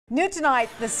New tonight,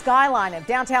 the skyline of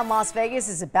downtown Las Vegas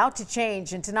is about to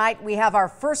change, and tonight we have our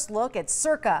first look at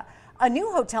Circa, a new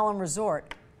hotel and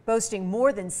resort boasting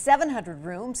more than 700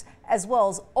 rooms as well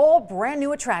as all brand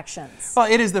new attractions. Well,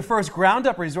 it is the first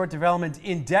ground-up resort development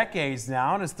in decades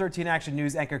now, and as 13 Action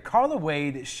News anchor Carla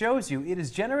Wade shows you, it is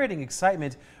generating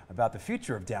excitement about the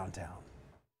future of downtown.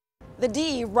 The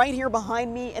D right here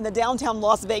behind me in the downtown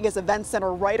Las Vegas Event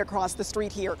Center right across the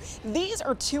street here. These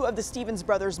are two of the Stevens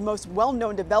brothers' most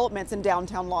well-known developments in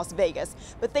downtown Las Vegas,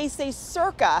 but they say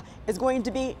Circa is going to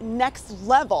be next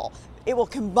level. It will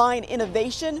combine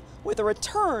innovation with a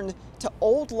return to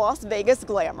old Las Vegas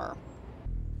glamour.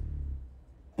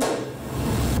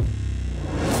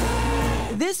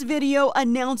 This video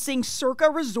announcing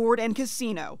Circa Resort and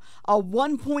Casino, a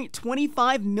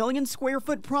 1.25 million square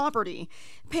foot property,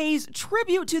 pays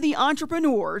tribute to the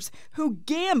entrepreneurs who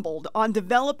gambled on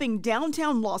developing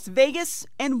downtown Las Vegas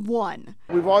and won.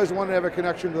 We've always wanted to have a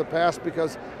connection to the past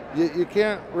because you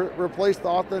can't replace the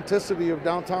authenticity of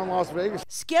downtown Las Vegas.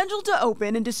 Scheduled to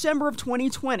open in December of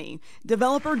 2020,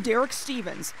 developer Derek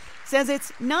Stevens says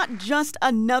it's not just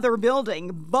another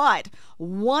building, but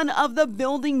one of the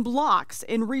building blocks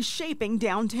in reshaping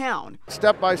downtown.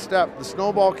 Step by step, the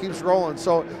snowball keeps rolling.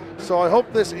 So I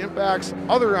hope this impacts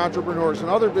other entrepreneurs and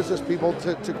other business people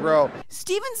to grow.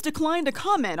 Stevens declined to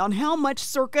comment on how much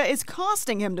Circa is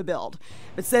costing him to build,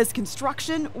 but says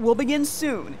construction will begin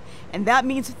soon. And that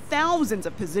means thousands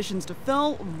of positions to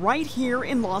fill right here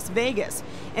in Las Vegas,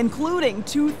 including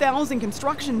 2,000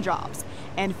 construction jobs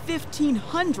and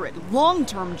 1,500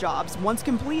 long-term jobs once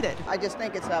completed. I just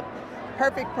think it's a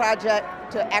perfect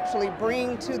project to actually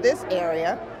bring to this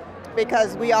area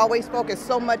because we always focus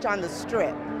so much on the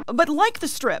Strip. But like the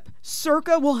Strip,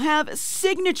 Circa will have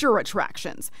signature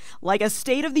attractions, like a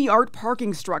state-of-the-art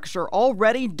parking structure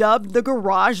already dubbed the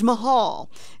Garage Mahal,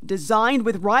 designed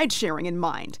with ride-sharing in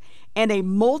mind, and a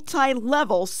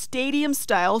multi-level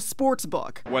stadium-style sports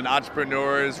book. When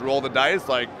entrepreneurs roll the dice,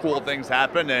 like cool things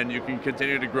happen and you can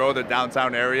continue to grow the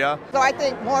downtown area. So I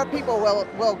think more people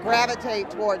will gravitate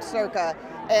towards Circa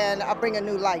and bring a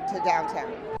new light to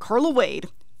downtown. Carla Wade,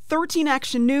 13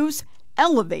 Action News,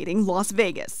 elevating Las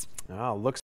Vegas. Oh, looks